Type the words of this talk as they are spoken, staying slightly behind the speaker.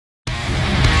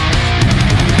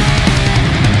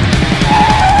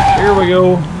here we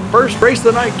go. First race of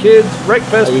the night, kids.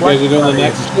 Wreckfest. Oh, you guys are doing the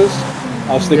Nexus?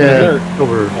 I was thinking of dirt.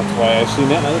 Over. That's why I seen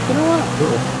that. And I looked, you know what?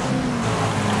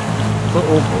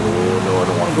 Oh, no, I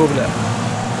don't want to go over that.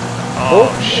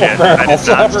 Oh, shit. I did not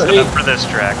set up for this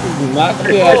track. Not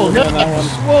yet. Oh, no.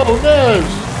 Whoa, no.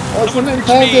 Wasn't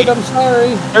intended. I'm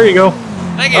sorry. There you go.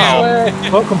 Thank you.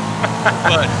 Welcome.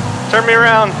 But, turn me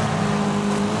around.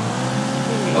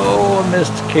 Oh, I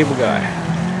missed Cable Guy.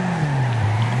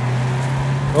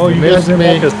 Oh, you missed guys in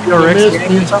me. like a TRX You missed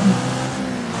game me. or something?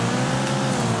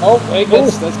 Oh, hey,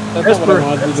 that's not what I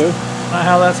wanted to do. Not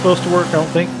how that's supposed to work, I don't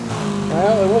think.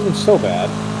 Well, it wasn't so bad.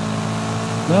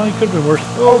 No, it could have been worse.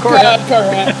 Oh, car hat.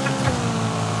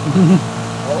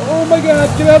 Oh my god,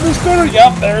 get out of this corner.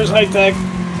 Yep, there's HiTek.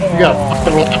 You got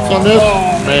fucking laps on this?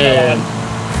 Man.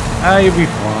 Ah, you'll be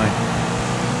fine.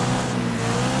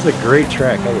 It's a great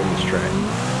track. I love this track.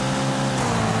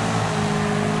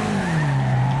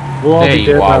 We'll all be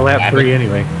dead by lap 3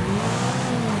 anyway.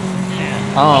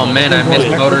 Oh man, I missed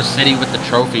Motor City with the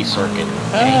trophy circuit.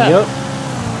 Yep.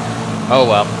 Oh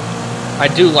well. I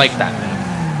do like that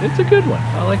map. It's a good one.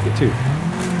 I like it too.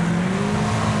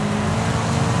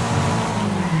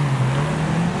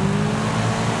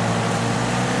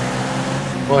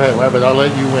 Go ahead, Webbit. I'll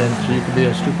let you win so you can be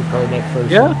a stupid car next first.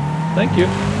 Yeah, thank you.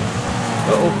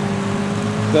 Uh-oh.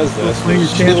 Does this. Maybe a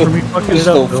chance for me fucking it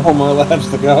still up, Bill. 4 more laps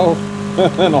to go.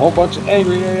 And a whole bunch of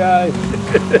angry AI.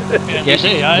 Yes,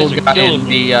 we'll got in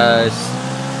the,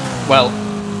 well,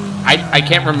 I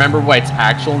can't remember what its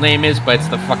actual name is, but it's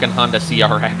the fucking Honda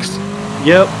CRX.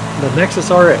 Yep, the Nexus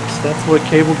RX. That's what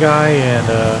Cable Guy and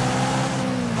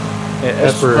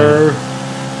Esper,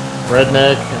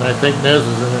 Redneck, and I think Nez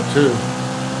is in it too.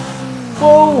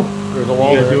 Whoa! There's a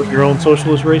wall You there. do your own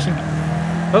socialist racing?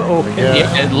 Uh-oh.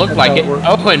 Yeah, it looked like it.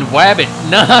 Oh, and Wabbit.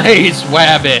 Nice,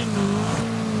 Wabbit.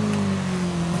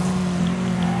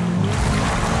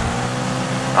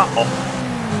 Uh-oh.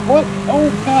 What? Oh,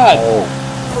 God. Oh.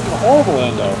 That was a horrible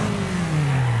endo.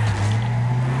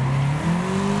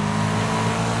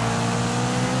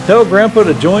 Tell Grandpa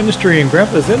to join the stream.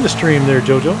 Grandpa's in the stream there,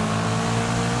 Jojo.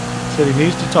 Said he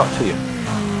needs to talk to you.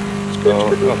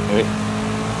 Okay.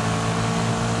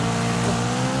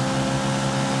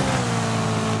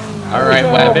 All right,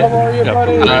 Wabbit. How are you,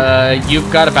 buddy? You've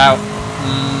got about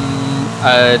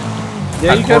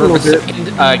Yeah, a you got a quarter of a little bit.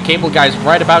 second. Cable Guy's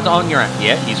right about on your end.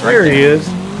 Yeah, he's right There there. he is.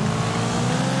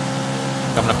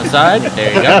 Coming up the side.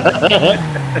 There you go.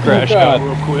 Crash out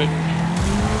real quick.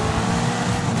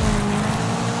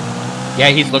 Yeah,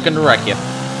 he's looking to wreck you.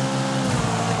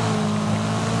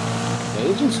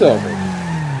 Agent Silver.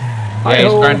 Yeah,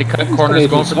 he's trying to cut corners,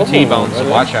 going for the T-bone, so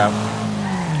watch out.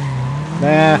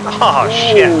 Nah. Oh,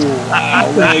 shit.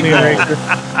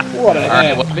 What a All right,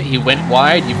 head. well, he went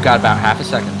wide. You've got about half a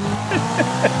second.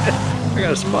 I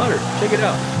got a spotter. Check it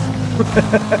out.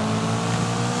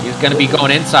 He's going to be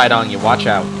going inside on you. Watch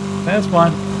out. That's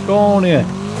fine. Go on in.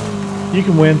 You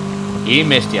can win. He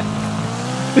missed you.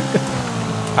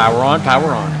 Power on,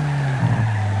 power on.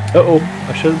 Uh-oh.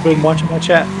 I should have been watching my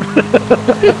chat.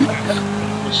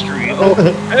 Stream.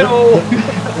 Hello.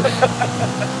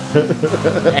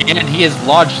 And he is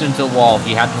lodged into the wall.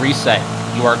 He had to reset.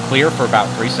 You are clear for about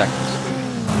 3 seconds.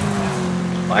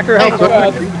 Blacker, how quick?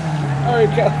 All right,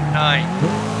 go. 9,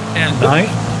 10, 9?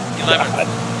 11.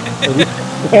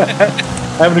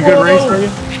 Having a good race, are you?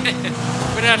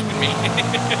 Quit asking me.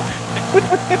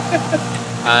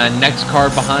 Next car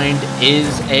behind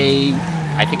is a,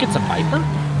 I think it's a Viper?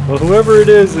 Well, whoever it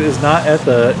is not at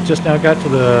the, just now got to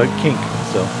the kink,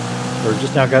 so, or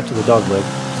just now got to the dog leg,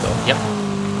 so. Yep.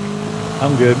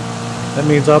 I'm good. That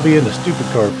means I'll be in the stupid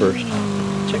car first.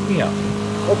 Check me out.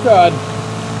 Oh, God.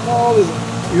 Oh, this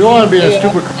You don't want to be in a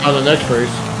stupid car on the next race.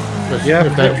 Yeah.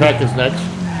 If that track is next.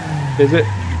 Is it?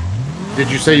 Did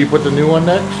you say you put the new one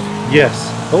next? Yes.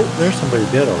 Oh, there's somebody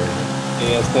dead already.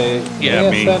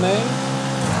 Yeah, me.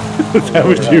 That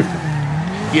was you.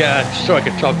 Yeah, so I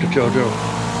could talk to JoJo.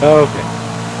 Oh, okay.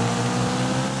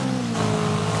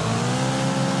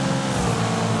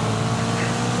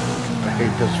 I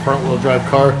hate this front wheel drive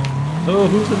car. Oh,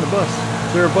 who's in the bus?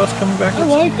 Is there a bus coming back? I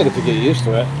like it if you get used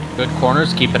to it. Good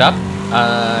corners, keep it up.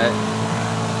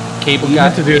 Cable You Guy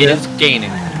meant to do is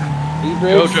gaining.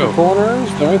 E-brakes for corners.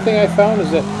 The only thing I found is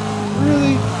that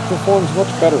really performs much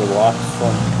better with locked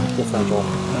front differential.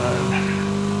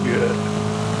 Good.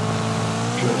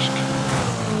 Just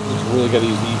Really got to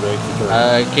use the e-brake for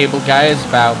turn. Cable Guy is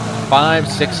about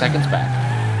 5-6 seconds back.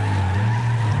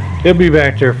 He'll be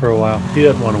back there for a while. He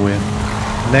doesn't want to win.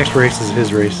 The next race is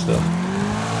his race, so.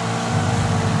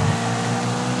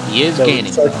 He is So gaining.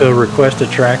 it's like to request a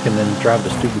track and then drive the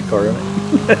stupid car in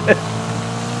it.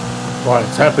 Well,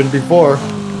 it's happened before.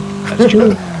 That's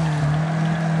true.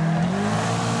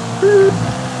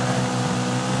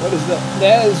 What is that?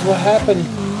 That is what happened.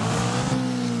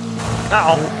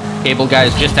 Uh-oh. Cable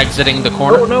guy's just exiting the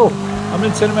corner. Oh no, I'm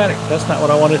in cinematic. That's not what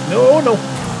I wanted. No, no.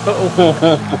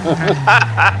 Uh-oh.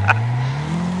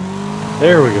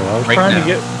 There we go. I was Right trying now.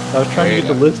 to get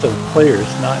the list of players,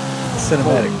 not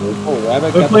cinematic. Oh,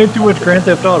 Rabbit I'm got playing too much Grand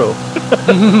Theft Auto.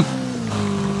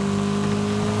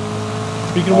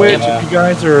 Speaking of which, if you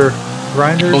guys are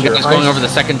grinders, Cable or guy's going heist- over the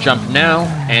second jump now,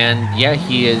 and yeah,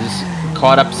 he is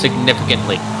caught up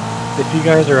significantly. if you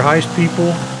guys are heist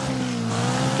people,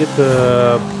 get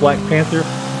the Black Panther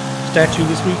statue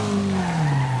this week,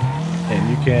 and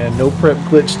you can no prep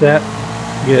glitch that.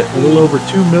 Get a little over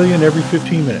 2 million every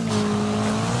 15 minutes.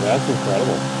 That's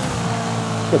incredible.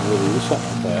 Could really do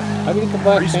something like that. How do you get the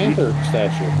Black Pretty sweet. Panther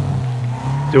statue?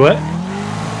 Do what?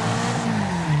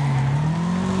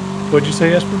 What'd you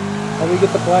say, Esper? How do you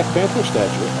get the Black Panther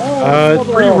statue? It's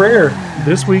pretty rare.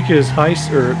 This week is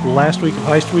heist, or last week of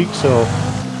heist week, so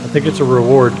I think it's a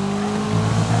reward.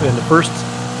 And the first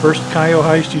Kaio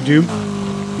heist you do,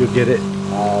 you'll get it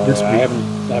this I week.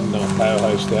 haven't done Bio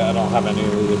Heist yet. I don't have any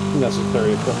of the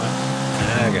necessary equipment.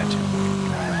 I got you.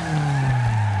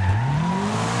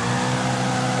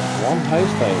 One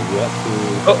heist I have yet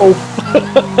Uh-oh.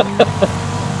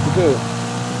 to do.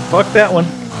 Fuck that one.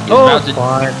 He's Oh, about it's to-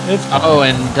 fine. It's fine. Oh,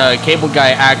 and Cable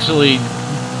Guy actually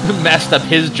messed up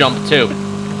his jump too.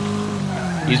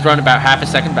 He's run about half a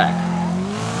second back.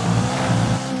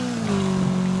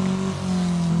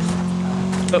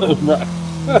 Right.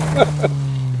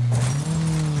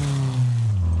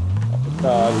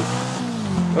 God.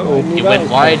 Uh-oh. You went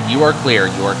wide. You are clear.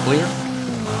 You are clear.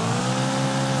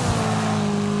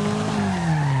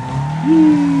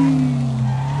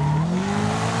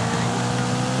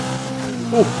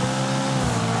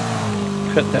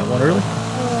 Cut that one early.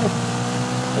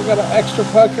 I got an extra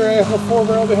pucker. I have a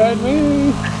 4-barrel behind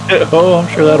me. Oh, I'm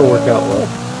sure that'll work out well.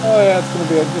 Oh yeah, it's gonna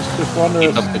be just wondrous.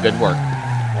 Keep up the good work.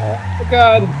 Oh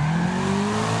God.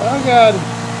 Oh God.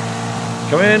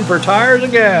 Come in for tires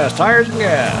and gas. Tires and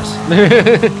gas.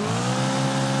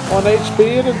 1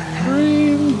 HP and a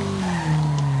dream.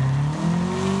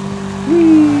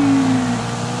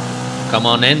 Come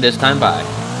on in. This time by.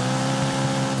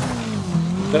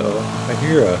 Uh-oh. I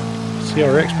hear a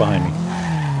CRX behind me.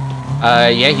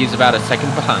 Yeah, he's about a second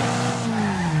behind.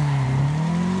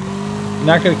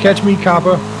 Not gonna catch me,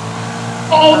 Kappa.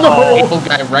 Oh no! Cable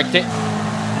Guy wrecked it.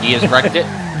 He has wrecked it.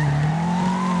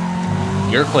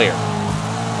 You're clear.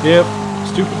 Yep.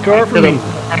 Stupid car for me.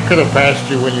 I could have passed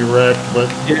you when you wrecked, but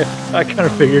Yeah, I kind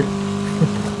of figured.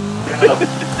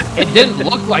 It didn't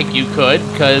look like you could,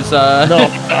 because no,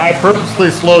 I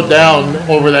purposely slowed down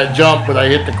over that jump, but I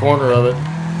hit the corner of it.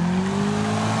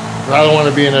 I don't want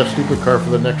to be in that stupid car for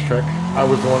the next track. I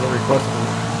was the one that requested it.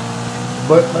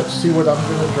 But let's see what I'm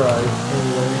gonna drive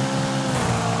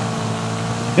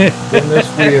anyway. In this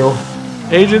wheel.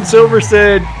 Agent Silver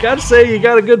said, "Gotta say, you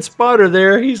got a good spotter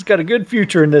there. He's got a good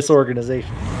future in this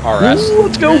organization." RS. Ooh,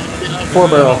 let's go.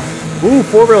 4-barrel. Ooh,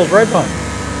 4-barrels right behind.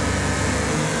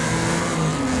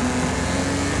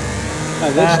 Now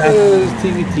this is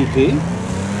TVTP.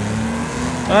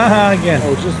 Again.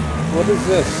 Oh, just what is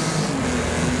this?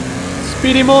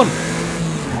 Speed him on.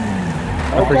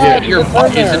 I forget. Your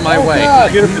butt is in my way. I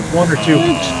forget if it's 1 or 2.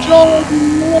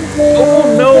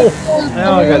 Oh no!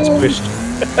 Now I got squished.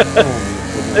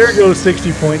 There goes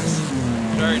 60 points.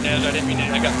 Sorry, Nez, I didn't mean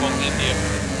it. I got bumped into you.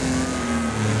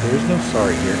 There's no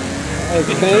sorry here. It's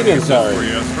Canadian, sorry. For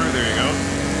you, Esper. There you go.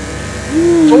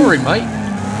 Sorry, mate.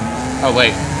 Oh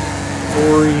wait.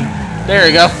 Sorry. There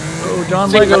you go. Oh, John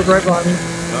Lego's right behind me.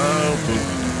 Oh, poop.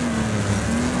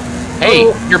 Hey,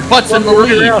 your butt's in the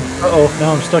lead. Uh-oh,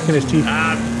 now I'm stuck in his teeth.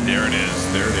 Ah, there it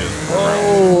is. There it is.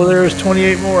 Oh, there's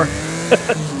 28 more.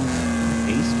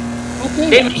 Okay.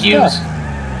 David Hughes.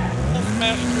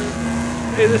 Master.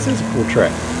 Hey, this is a cool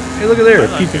track. Hey, look at there,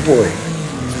 like keep it. it boy.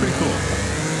 It's pretty cool.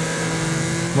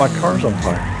 My car's on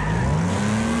fire.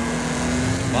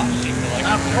 Boss seemed to like it.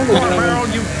 Come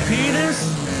around, you penis.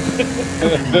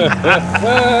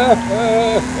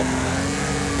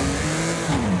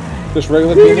 Just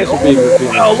regular penis or beaver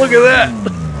penis? Wow, look at that.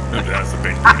 That's the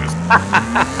big penis.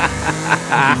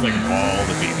 He's like all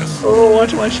the penis. Oh,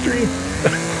 watch my stream.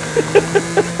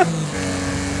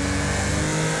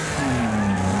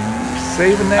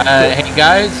 Saving that. Hey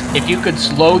guys, if you could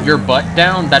slow your butt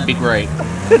down, that'd be great.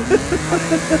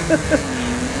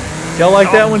 Y'all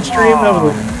like that one stream? That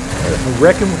was a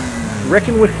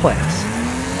wrecking with class.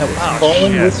 That was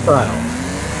falling with style.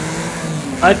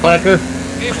 Hi, Clacker.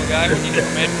 Cable guy, what you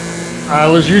doing, man? I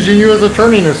was using you as a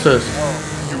turning assist.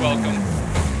 You're welcome.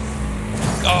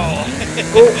 Oh.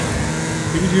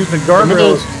 You can use the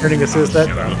guardrails turning assist that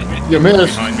time. You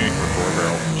missed. Behind me for 4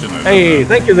 barrel. Shouldn't have Hey, done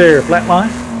thank you there, Flatline.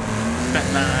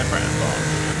 that.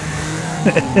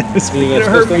 Speaking of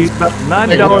Herpes, about $9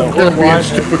 We're gonna be in worldwide.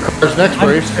 stupid cars next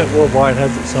race. 9% worldwide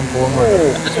has it some form.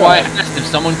 That's why I asked if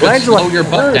someone could Angela, slow your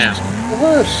butt down.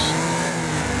 Reverse.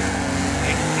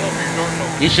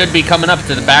 You should be coming up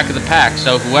to the back of the pack,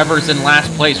 so whoever's in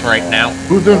last place right now,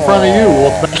 Who's in front of you,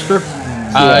 Wolfmaster?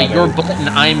 your butt and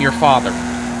I am your father.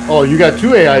 Oh, you got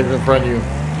 2 AIs in front of you.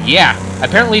 Yeah,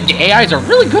 apparently the AIs are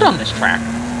really good on this track.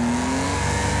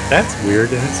 That's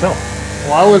weird in itself.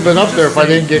 Well, I would have been up there if I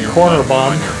didn't get corner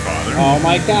bombed. Your father. Oh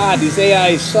my god, these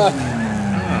AIs suck.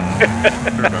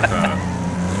 Wonder about that.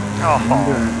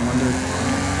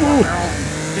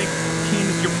 Big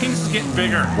penis. Your penis is getting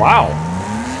bigger. Wow.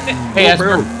 Hey, Four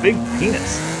barrel, big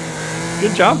penis.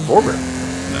 Good job, Four barrel.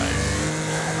 Nice.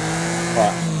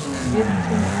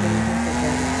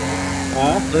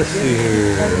 Let's see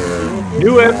here.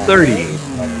 New F30.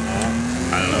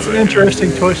 I don't know. It's an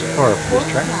interesting choice of car for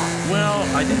this track. Well,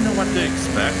 I didn't know what to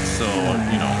expect, so,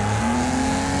 you know.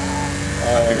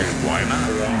 I figured, why not?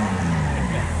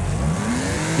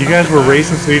 You guys were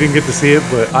racing, so you didn't get to see it,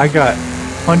 but I got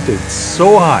punted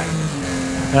so high.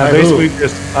 And I By basically who?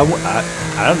 just,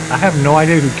 I have no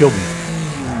idea who killed me.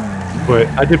 But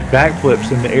I did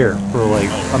backflips in the air for like,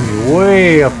 I mean,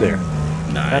 way up there.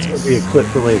 Nice. That's going to be a clip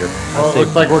for later. Well, it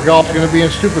looks like we're all going to be in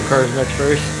stupid cars next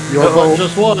race. Your butt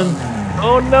just won.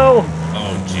 Oh no!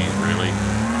 Oh, geez, really?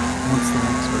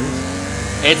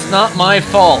 It's not my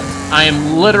fault. I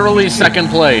am literally second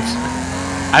place.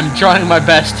 I'm trying my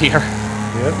best here.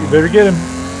 Yep, you better get him.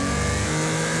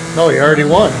 No, you already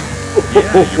won.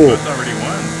 Yeah, your butt's already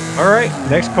won. All right,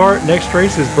 next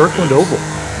race is Birkland Oval.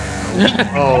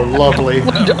 Oh, lovely.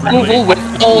 Oval with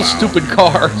all stupid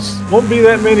cars. Won't be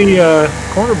that many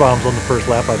corner bombs on the first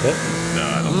lap, I bet. No,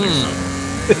 I don't think so.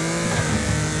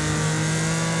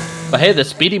 But hey, the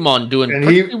Speedy Mon doing And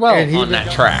pretty well and on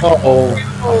that track. Oh,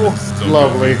 So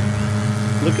lovely.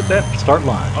 Look at that start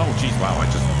line. Oh, geez, wow, I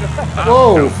just...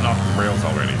 Whoa. Bouncing off the rails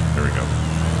already. There we go.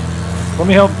 Let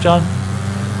me help, John.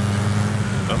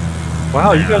 Oh.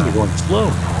 Wow, you guys are going slow.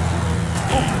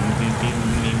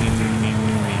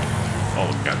 Oh,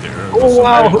 got there. Oh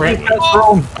wow, who just got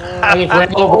thrown?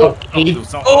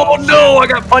 Oh no, I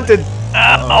got punted.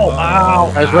 Ow,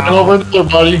 ow. I just ran over there,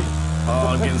 buddy. Oh,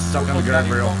 I'm getting stuck on the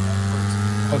guardrail.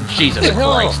 Oh, Jesus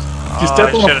Christ. Just I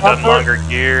step on should the have done pop-up. longer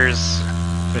gears.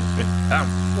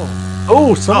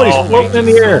 Oh, somebody's Oh, floating in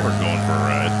the air. We're going for a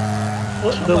ride.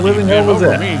 What the living hell was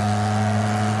that?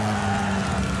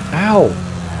 Ow.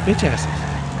 Bitch asses.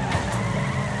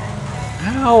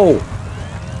 Ow.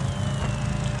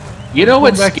 You know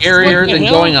what's Going back- scarier What the than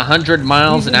hell? going 100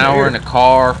 miles an hour in a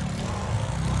car?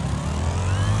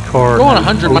 Car. Going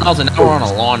 100 miles an hour on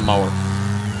a lawnmower.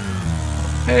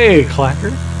 Hey,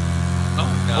 Clacker.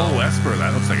 Oh, Esper,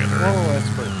 that looks like it hurt.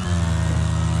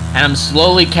 And I'm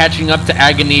slowly catching up to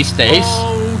Agony Stace.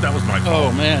 Oh, that was my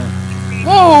fault. Oh man.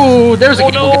 Whoa, there's a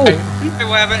cable guy. Hey,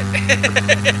 Wabbit.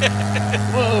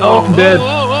 Oh, I'm dead.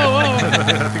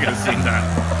 I think I've seen that.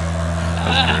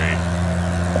 That's great.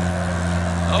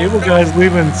 Cable guy's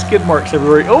leaving skid marks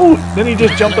everywhere. Oh, then he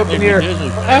just jumped up in the air.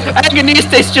 Agony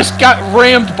Stace just got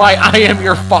rammed by I Am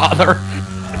Your Father.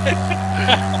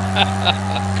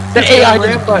 The AI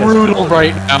is brutal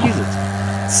right now. Jesus.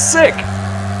 Sick.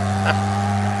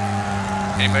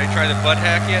 Anybody try the butt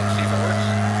hack yet? See if it works.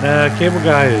 Nah, cable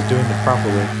guy is doing the proper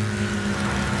way.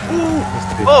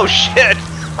 Oh shit!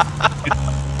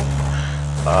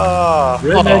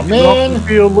 Redneck is off the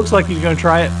field. Looks like he's going to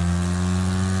try it.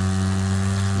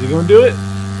 Is he going to do it?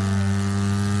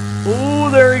 Oh,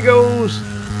 there he goes.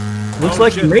 Looks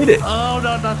like he made it. Oh,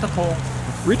 no, not the pole.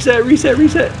 Reset, reset,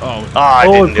 reset. Oh, I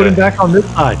Oh, didn't and do put him it. back on this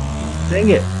side. Dang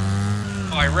it.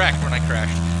 Oh, I wrecked when I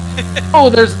crashed. Oh,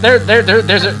 there's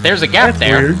a gap That's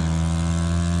there. weird.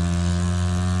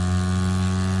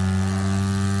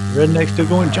 Redneck's still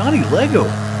going. Johnny Lego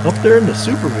up there in the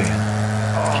super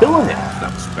van. Killing it.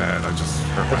 that was bad. I just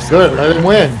hurt That's myself. good. Let him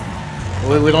win.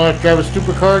 We don't have to drive a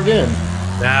stupid car again.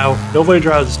 Now, nobody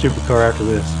drives a stupid car after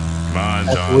this. Come on,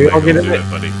 That's- John. we let all go get do it.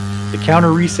 buddy. The counter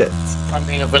resets. I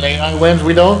mean, if an AI wins,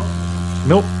 we don't.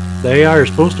 Nope. The AI are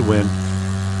supposed to win.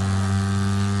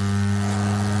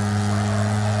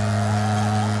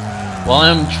 While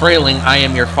I'm trailing I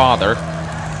Am Your Father.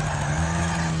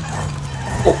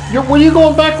 Oh, what are you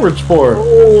going backwards for?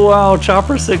 Oh, wow.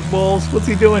 Chopper sick balls. What's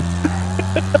he doing?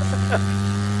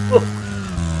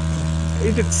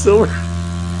 Agent Silver.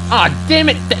 Ah, damn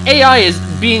it! The AI is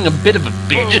being a bit of a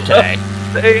bitch today.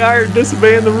 The AI are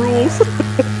disobeying the rules.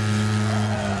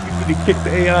 He kicked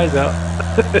the AIs out.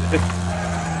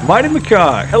 Mighty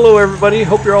Macaque. Hello, everybody.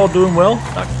 Hope you're all doing well.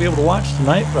 Not going to be able to watch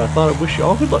tonight, but I thought I'd wish you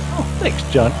all good luck. Oh, thanks,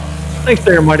 John. Thanks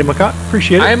there, Mighty Macaque.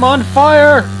 Appreciate it. I'm on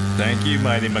fire. Thank you,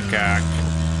 Mighty Macaque.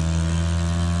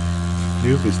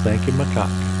 Noob is thanking Macaque.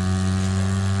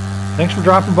 Thanks for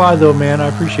dropping by, though, man. I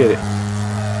appreciate it.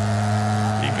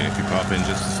 Even if you pop in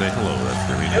just to say hello, that's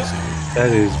really nice of you.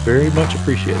 That is very much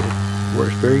appreciated.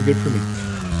 Works very good for me.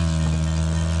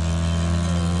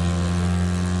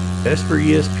 S for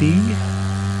ESP.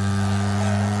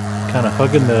 Kind of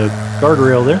hugging the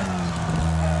guardrail there.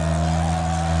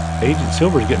 Agent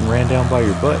Silver's getting ran down by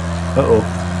your butt. Uh-oh.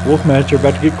 Wolfmatch are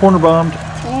about to get corner bombed.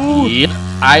 Ooh. Yep.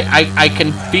 I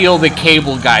can feel the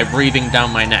cable guy breathing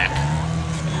down my neck.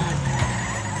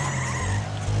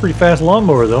 Pretty fast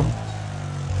lawnmower, though.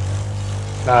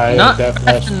 Not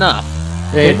fast enough.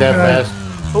 Ain't that fast.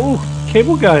 Oh,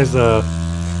 cable guy's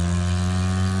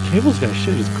cable's got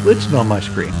shit is glitching on my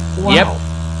screen. Wow. Yep.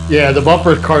 Yeah, the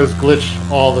bumper cars glitch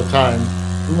all the time.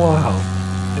 Wow.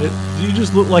 You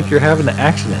just look like you're having an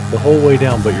accident the whole way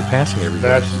down, but you're passing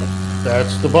everybody.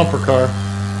 That's the bumper car.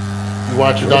 You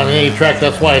watch it on any track,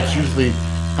 that's why it's usually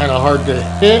kind of hard to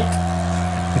hit.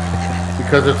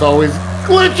 Because it's always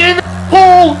glitching.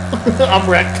 Pull! I'm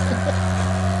wrecked.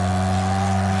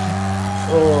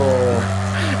 Oh.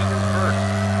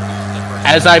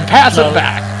 As I pass it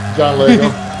back. John Lego.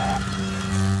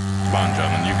 Come on,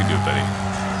 John, you can do it, buddy.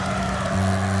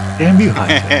 Damn you,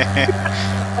 HiTek.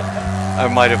 I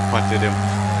might have punted him.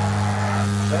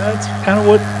 That's kind of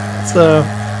what's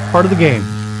part of the game.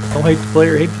 Don't hate the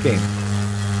player, hate the game.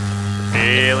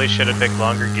 Really should have picked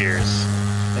longer gears.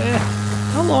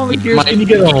 How long gears can you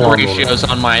get on a lawnmower? Ratios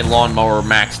on my lawnmower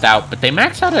maxed out, but they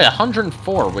maxed out at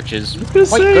 104, which is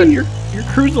quite good. good. You're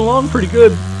cruising along pretty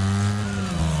good.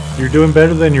 You're doing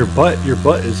better than your butt. Your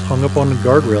butt is hung up on the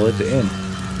guardrail at the end.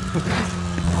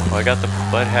 Well, I got the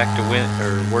butt hack to win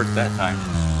or work that time,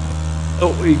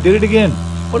 Oh, he did it again.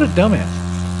 What a dumbass.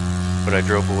 but I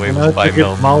drove away Now with 5 get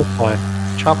mil. mouthed by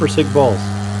chopper sick balls.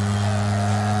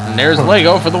 And there's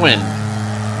Lego for the win.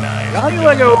 Nice. Johnny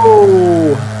Lego!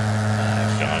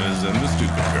 John is in the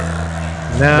stupid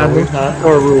car. Nah, No, no, he's not.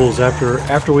 car rules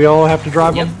after we all have to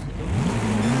drive Yep. them.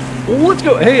 Well, let's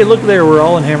go. Hey, look there. We're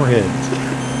all in hammerheads.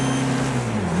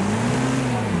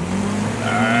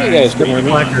 Hey guys, good morning.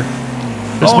 Blacker.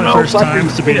 This is Oh, my no, first Blacker.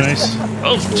 time to be nice.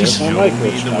 Oh, just show my me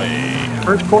first the time. way.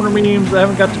 First corner memes. I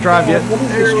haven't got to drive yet. What is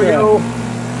There this we track? go.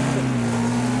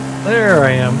 There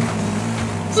I am.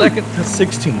 Second to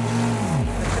 16th.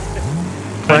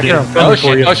 Blacker, I'm Oh coming for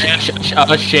shit, you.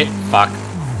 oh shit, fuck.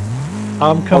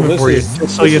 I'm coming for you,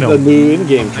 just so you know. This is the new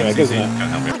in-game track, Thanks, isn't Izzy. it?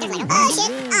 Can't help it.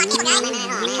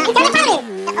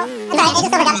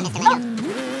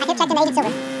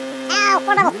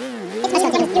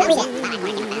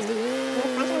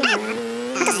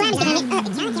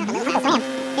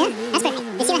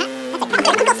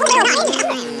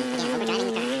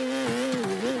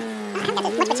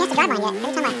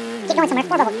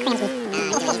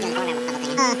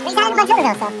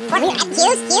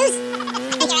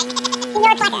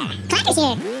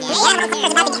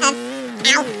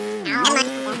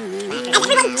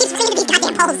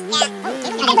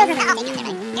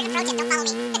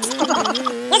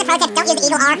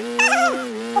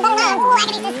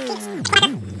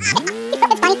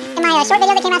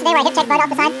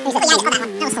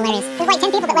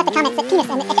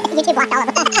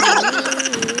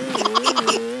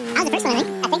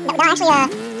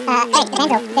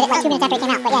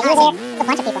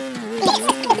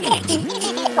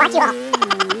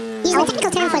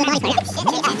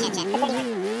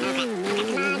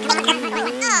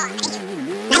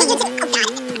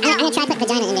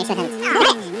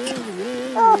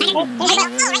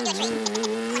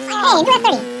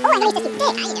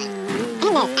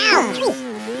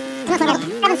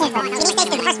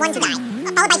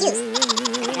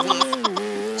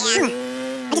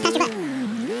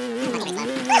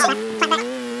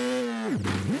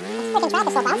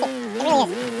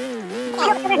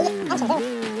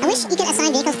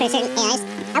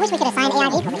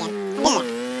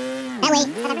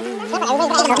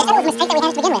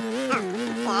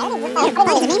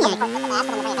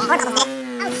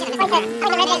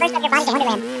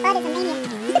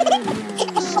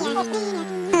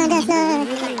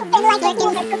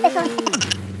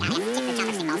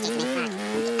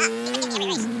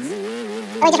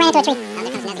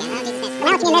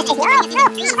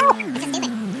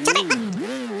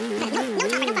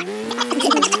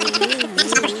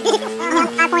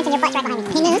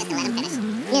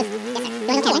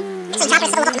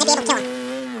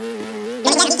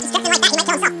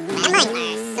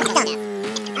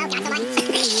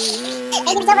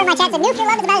 over in my chat said, nuclear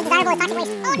love is about as desirable as toxic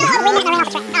waste. Oh no, I'm reading that right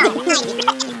off the track. Oh, nice.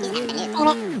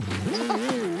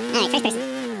 Alright, first person.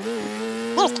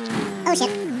 There's... Oh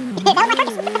shit. That was my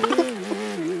carcass. Oh my god, this is my butt.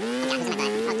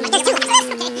 Oh, there's two.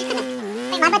 Okay.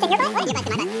 Wait, my butt to your butt? What? Your butt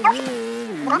to my butt. Oh.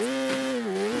 The box?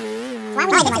 Why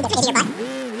would I do this to your butt?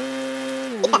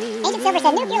 Ancient Silver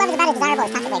said, nuclear love is about as desirable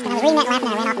as toxic waste. And I was reading that and laughing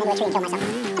and I ran off into a tree and killed myself.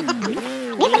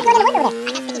 Nuke, what are you doing in the window over there?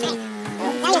 I got sticky train.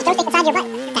 Now you have joystick inside your butt.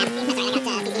 That's right, I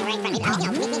got CC right in front of me.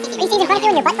 CC's in front of you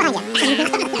and your butt's behind you.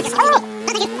 Oh!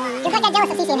 You're like that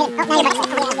jealous of CC and him. Oh, now your butt's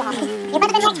your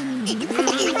butt's been wrecked.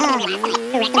 Oh,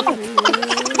 wreck them.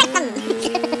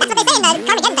 That's what they say in the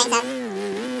Carmageddon thing, so.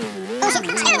 Bullshit.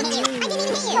 I didn't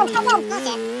even hit you. Oh,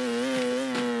 bullshit.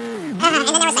 And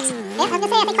then there was sex. Yeah, I was gonna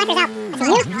say, I think Clacker's out. That's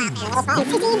you.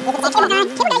 CC, with the Kim guy.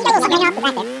 Kim guy, you got a little something off the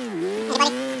back there.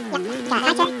 Anybody? Yeah. Got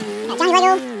HiTek. Got Johnny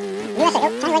Lego. USA. Oh,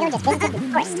 Johnny Lego just visited the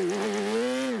forest.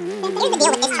 Here's the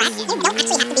deal with this track. You don't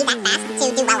actually have to be that fast to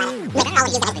do well at it. You don't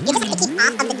always use it. You just have to keep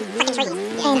off of the freaking trees.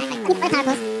 And keep the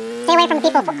particles. Stay away from the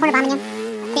people corner bombing you.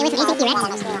 Stay away from anything T-Rex.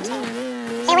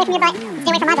 Stay away from your butt. Stay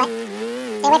away from my butt.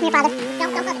 Stay away from your father.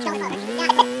 Don't go close. Don't go close.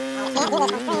 Yeah. I can't do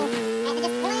this. I'm straight. I have to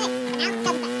just relax. Now,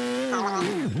 double back.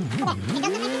 Okay. It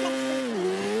doesn't make sense.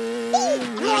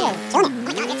 Killing it. Oh my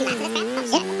god, there's 2 laps of this crap. Oh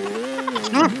shit.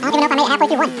 I don't even know if I made it halfway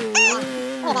through one.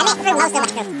 I made it through most of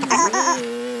it.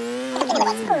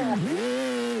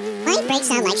 My brakes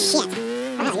sound like shit.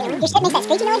 Wow, your shit makes that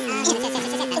squeaky noise? I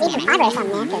need some fiber or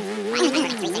something, man, because... I don't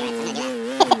have 3 cigarettes, I'm gonna do that.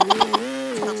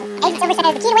 Agent Silver said,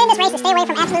 the key to win this race is stay away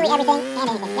from absolutely everything and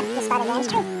anything. Yep, just started, that is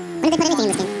true. When did they put anything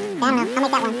in this game? I don't know, I'll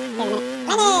make that one.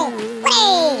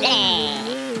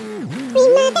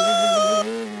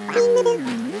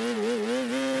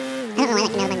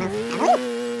 Here in a minute.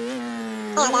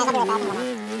 I don't know why I like to know my mouth. I don't know.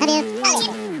 Hey, guys, I'll be right back. Love you. Oh,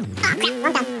 shit. Oh, crap,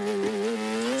 wrong time.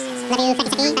 Love you,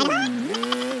 Frankie. Dynamite.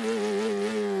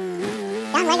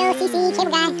 John Lego, CC,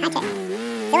 Cable Guy, HiTek.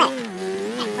 Still at it.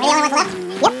 We're the only ones left?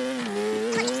 Yep.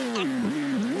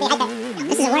 Hey, HiTek.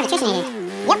 This is a war of attrition here.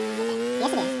 Yep.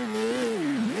 Yes, it is.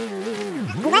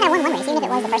 I'm glad I won one race, even if it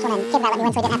was the first one and Cable Guy let me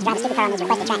win so I didn't have to drive a stupid car on his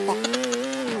requested track, but...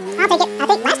 I'll take it. I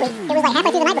think last week, it was like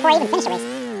halfway through the night before I even finished a race.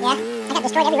 Yeah. I got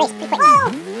destroyed every race pretty quick. Whoa!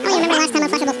 I don't even remember the last time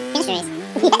Unflushable finished a race.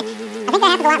 I think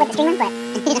that happened a lot with the streamer, but...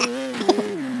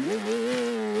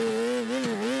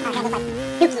 Oh, that was like...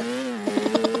 Dookie.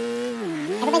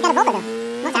 Everybody's got a Volvo, though.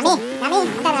 Well, not me. Not me.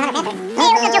 I'm driving a Hunter Panther. Hey,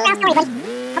 what's up, Joe Brown Story, buddy?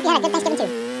 Hope you had a good Thanksgiving, too.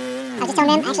 I was just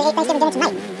telling them, I actually ate Thanksgiving dinner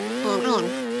tonight. And I am...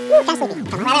 Woo, kind of sleepy.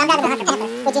 So I'm driving a Hunter Panther.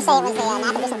 Would you say it was a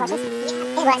nap-inducing portions?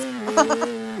 Yeah, it was. Oh,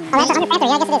 that's a Hunter Panther.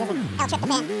 Yeah, I guess it is, isn't it? Oh, trip the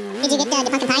pan. Did you get the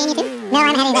pumpkin pie in you, too? No,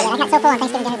 I haven't had any of that yet. I got so full on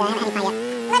Thanksgiving dinner that I haven't had any pie yet.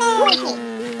 Lenny!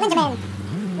 Linderman!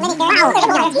 Lenny Fair. Wow, look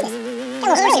at that. Jesus. Get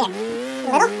a little squishy there.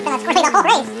 Little? Gonna squishy the whole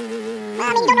race. Well,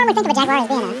 I mean, you don't normally think of a Jaguar as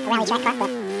being a rally track car, but...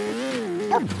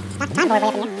 Oh, it's not the time board way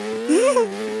up in here.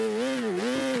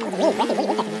 That was a really breathy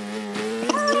Woody Woodpecker.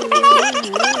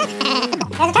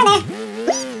 There's a turn there!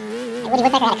 Woody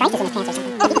Woodpecker had a crisis in his pants or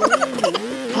something.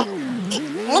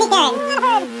 Lenny Fair.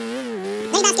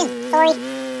 Lenny Baskin. Sorry.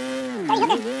 Sorry,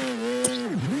 Hooker.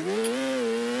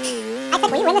 I said,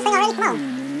 will you win this thing already? Come on.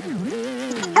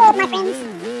 Hello, my friends.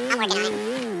 I'm working on it.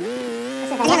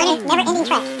 This is a never-ending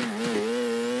track.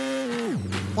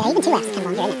 Yeah, even 2 laps is kind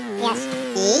of long, isn't it? Yes.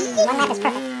 1 lap is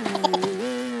perfect. Oh, come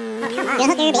on. You're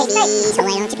Hooker, baby, so why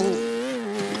don't you pee me?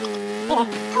 Hey there.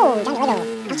 Oh, Johnny Lego.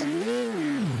 Ouchie.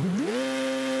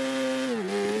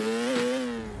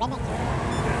 Redneck.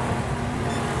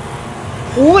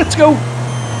 Let's go!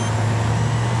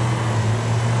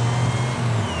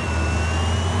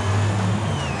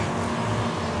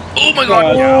 Oh my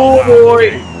god! Oh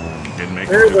boy! Didn't make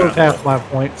There it goes out. half my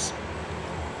points.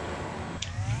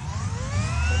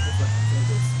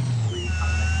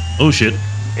 Oh shit.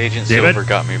 Agent David? Silver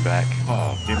got me back.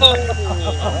 Oh,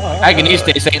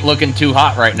 Agonistes ain't looking too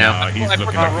hot right now. he's I looking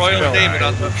put up a Royal the David guy.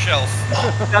 on the shelf.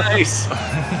 Nice!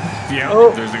 Yeah,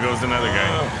 Oh. there goes another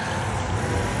guy.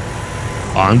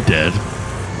 I'm dead.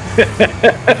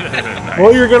 Nice.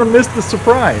 Well, you're gonna miss the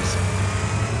surprise.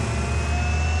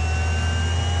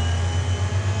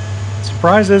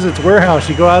 Surprise is it's warehouse.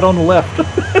 You go out on the left.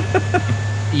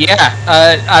 Yeah,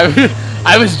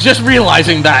 I was just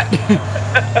realizing that.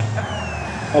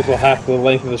 Also half the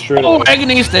length of the straight. Oh,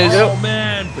 Agonistes. Oh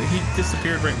man, but he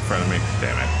disappeared right in front of me.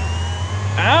 Damn it.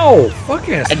 Ow! Fuck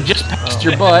ass. I just passed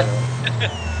your butt.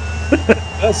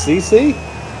 That's CC.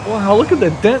 Wow, look at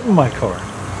the dent in my car.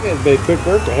 Yeah, it'd be a quick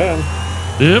work to him.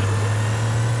 Yep.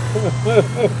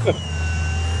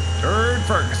 Turd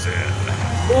Ferguson.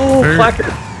 Oh, Bird. Clacker.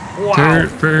 Wow.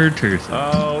 Turd Ferguson.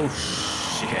 Oh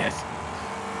shit.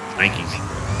 Thank you.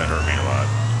 That hurt me a lot.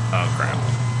 Oh crap.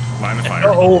 Line of fire.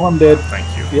 Oh, I'm dead. Thank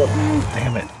you. Yep.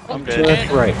 Damn it. I'm good. That's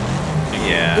right.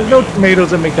 Yeah. There's no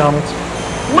tomatoes at McDonald's.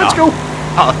 Let's go.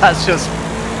 Oh, that's just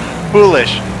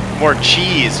foolish. More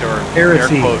cheese or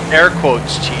Heresy. air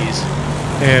quotes cheese.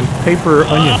 And paper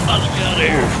onion.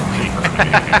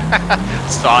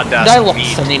 Sawdust I lost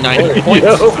meat. 79 points.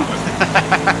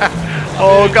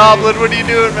 Oh, Goblin, what are you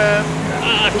doing, man?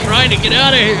 Trying to get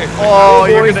out of here. Oh,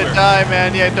 you're gonna die,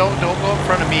 man. Yeah, don't go in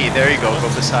front of me. There you go. Go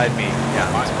beside me. Yeah,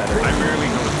 that's better. I rarely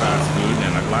go to fast food,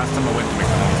 and the last time I went to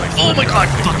McDonald's, I Oh my god,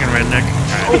 fucking redneck.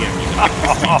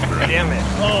 Damn it.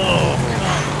 Oh,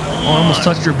 I almost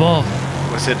touched your ball.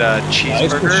 Was it a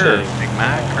cheeseburger or Big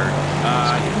Mac or?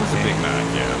 It was a Big Mac,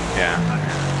 yeah.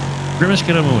 Yeah. Grimace,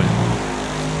 get him away.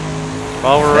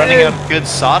 Well, we're running out of good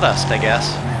sawdust, I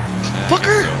guess.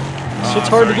 Fucker! Shit's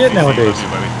hard to get nowadays.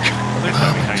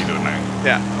 How you doing, man?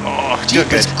 Yeah. Oh, good.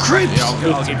 Cripes! Yeah, I'll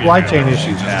give you Supply a chain go.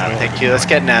 issues. Yeah, thank you. Let's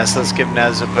get Nez. Let's give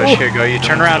Nez a push. Here you go. You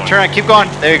turn around. Turn around. Keep going.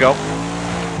 There you go.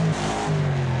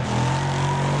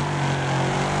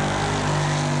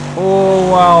 Oh,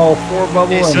 wow. 4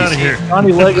 bubble. He's and outta here.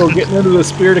 Johnny Lego getting into the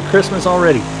spirit of Christmas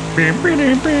already.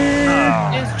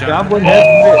 Goblin head.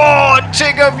 Oh,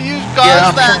 Jacob, you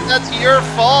caused that. That's your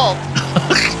fault.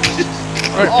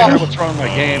 What's wrong with my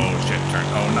game? Oh, shit. Turn.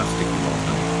 Oh, not sticky balls.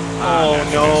 Oh,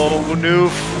 no.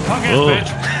 Noof. Punk ass Oh.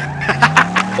 bitch.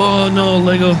 Oh no,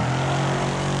 Lego.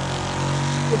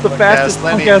 That's the fastest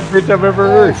Lenny. punk ass bitch I've ever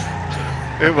heard.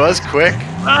 It was quick.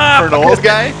 For an old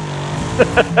guy.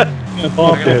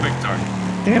 Oh, I got a dude. quick target.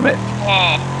 Damn it.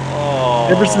 Oh.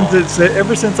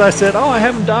 Ever since I said, oh, I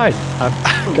haven't died,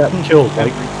 I've gotten killed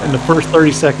like in the first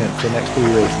 30 seconds the next 3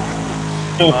 races.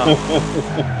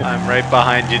 I'm right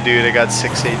behind you, dude. I got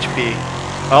 6 HP.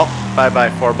 Oh, bye-bye,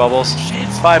 4 bubbles.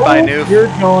 Bye-bye, Noof. You're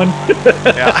gone.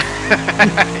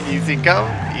 Yeah. Easy go.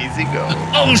 Easy go.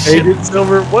 Oh Hey, shit! dude,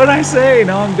 Silver, what'd I say?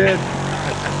 Now I'm dead.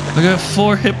 I got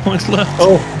 4 hit points left.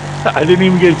 Oh, I didn't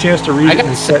even get a chance to read I it. got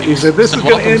He said, six. this is going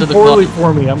to Welcome end to the poorly club.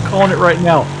 for me. I'm calling it right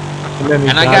now. And then he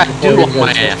And I died got before 2 I on even got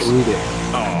my a chance ass. to read it.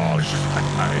 Oh, shit.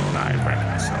 I ran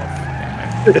myself.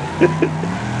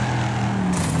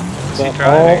 Damn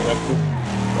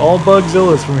it. All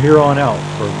Bugzillas from here on out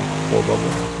for 4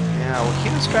 bubbles. Yeah, well, he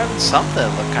was driving something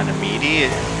that looked kind of meaty.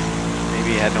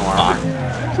 Maybe he had no armor.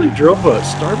 Actually drove a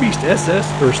Starbeast SS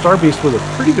or Starbeast with a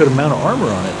pretty good amount of armor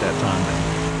on it that time.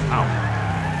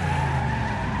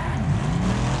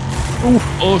 Oof.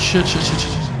 Oh shit, shit, shit, shit.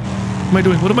 What am I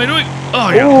doing? What am I doing? Oh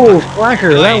yeah. Oh,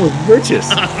 Clacker, that was vicious.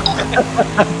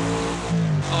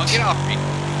 Oh, get off me.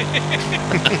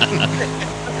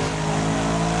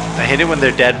 I hate it when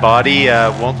their dead body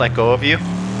won't let go of you.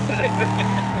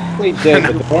 Wait, Dad,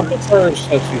 but the Pocket Stars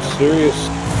has some serious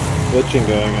glitching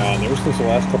going on ever since the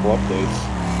last couple updates.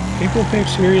 People pay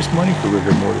serious money for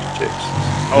rigor mortis chicks.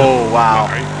 Oh, wow.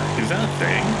 Is that a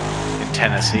thing? In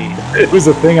Tennessee. It was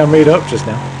a thing I made up just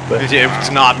now. But It's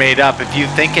not made up. If you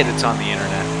think it, it's on the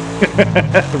internet.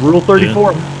 Rule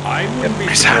 34. I wouldn't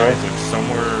be surprised if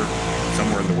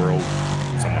somewhere in the world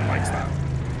someone likes that.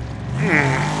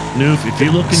 Noof, if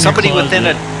you look in Somebody your closet,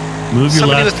 within move your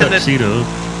somebody last within a- tuxedo.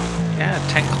 Yeah,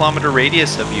 10-kilometer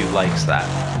radius of you likes that.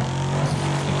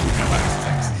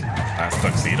 Last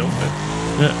tuxedo, but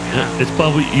Yeah, it's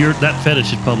probably that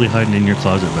fetish is probably hiding in your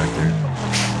closet back there.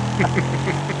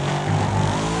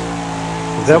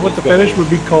 Is that what the fetish would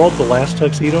be called? The last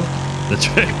tuxedo? That's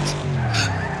right.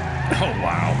 oh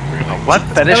wow, really? What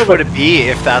fetish would it be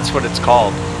if that's what it's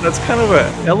called? That's kind of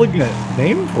an elegant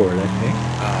name for it, I think.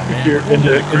 If you're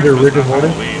into Christmas, rigor not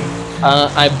mortis. Halloween.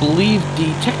 I believe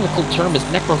the technical term is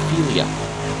necrophilia.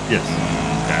 Yes.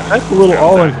 That's a little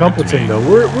all-encompassing, though.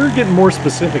 We're getting more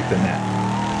specific than that.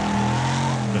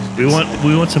 We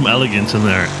want some elegance in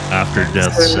there after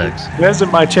death sex. Nez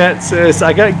in my chat says,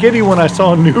 I got giddy when I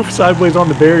saw Noof sideways on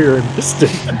the barrier and missed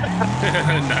it.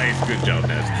 Nice, good job,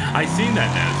 Nez. I seen that,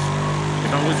 Nez.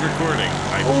 If I was recording,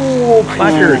 Oh,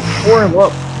 Clacker, pour him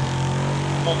up.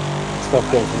 Stuff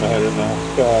going from my head right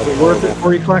now. God, Is it worth it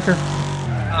for you, Clacker?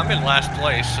 I'm in last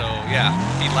place, so yeah,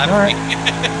 he left All right. me.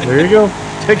 There you go.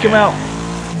 Take him out.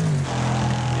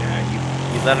 Yeah, you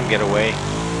let him get away.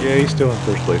 Yeah, he's still in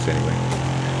first place anyway.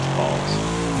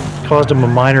 Balls. Caused him a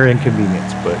minor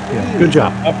inconvenience, but yeah, good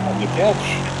job. Up on the catch.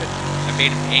 I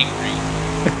made him angry.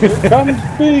 Here comes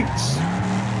Beaks.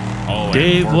 Oh, and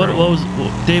Dave, four what barrel.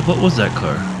 was that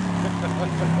car?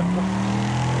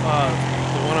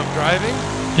 The one I'm driving?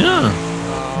 Yeah,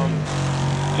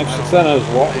 Actually, son,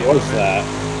 what was that?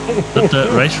 that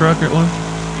Rice Rocket one,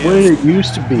 What did it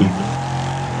used to be?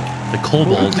 the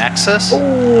Cobalt. Nexus?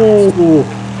 Oh, The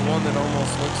one that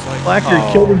almost looks like Clacker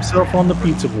Oh. killed himself on the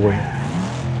pizza boy.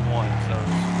 one. So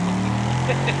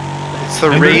It's the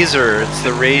Remember- Razor. It's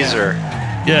the Razor.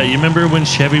 Yeah, you remember when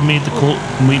Chevy made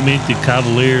we made the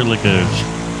Cavalier like a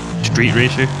street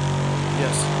racer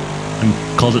Yes.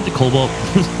 and called it the Cobalt?